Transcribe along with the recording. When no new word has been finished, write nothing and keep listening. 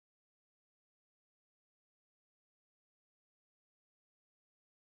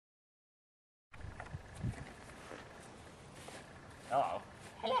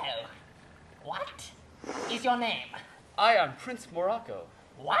is your name? I am Prince Morocco.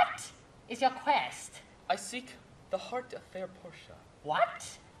 What is your quest? I seek the heart of fair Portia.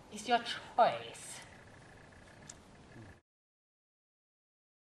 What is your choice?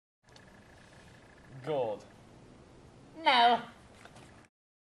 Gold. No.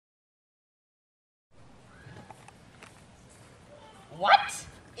 What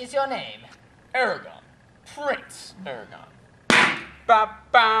is your name? Aragon. Prince Aragon.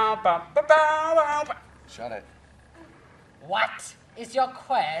 Shut it. What is your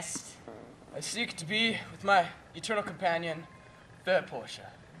quest? I seek to be with my eternal companion, fair Portia.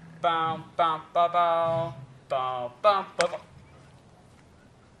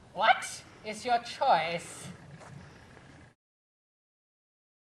 What is your choice?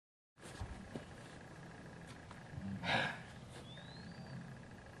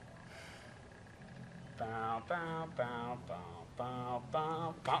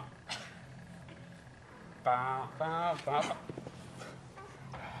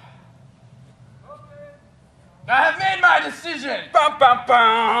 I have made my decision!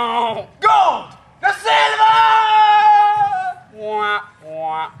 Gold! The silver!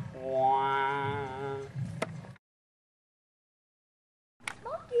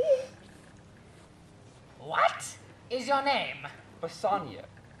 What is your name? Basania.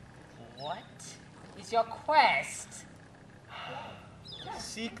 What is your quest?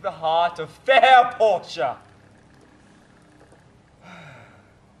 Seek the heart of fair Portia.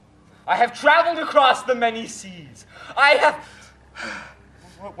 I have traveled across the many seas. I have...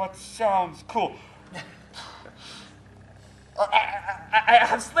 What sounds cool? I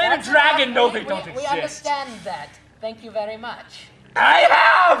have slain a dragon. No, they don't exist. We understand that. Thank you very much. I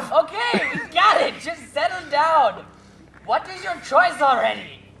have! Okay, we got it. Just settle down. What is your choice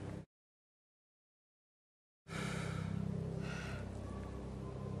already?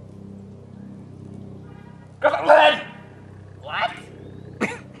 Lead! What?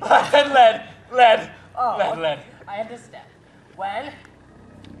 Lead. Oh, Lead. I understand. Well,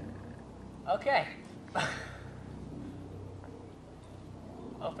 okay.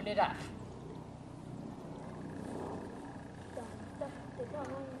 Open it up.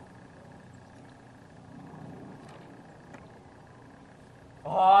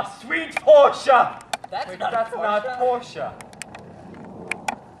 Oh, sweet Portia! That's Not Portia.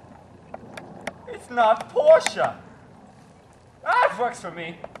 It's not Portia. That works for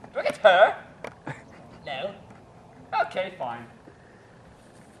me. Look at her. No. Okay, fine.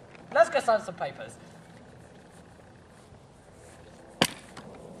 Let's go sign some papers.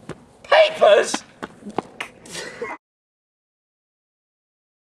 Papers?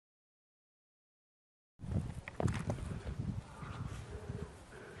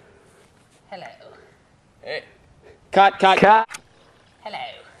 Hello. Hey. Cut. Hello.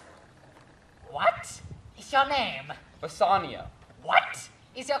 What is your name? Basania. What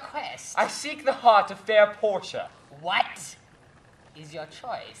is your quest? I seek the heart of fair Portia. What is your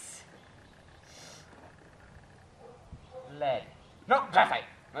choice? Lead. No, graphite.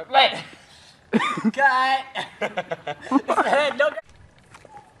 Lead. Cut. No.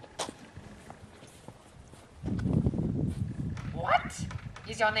 What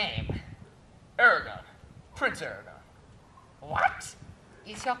is your name? Aragon. Prince Aragon. What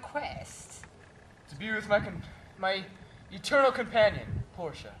is your quest? To be with my eternal companion,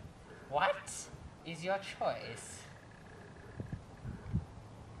 Portia. What is your choice?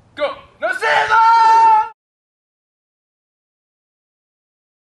 Go. No silver!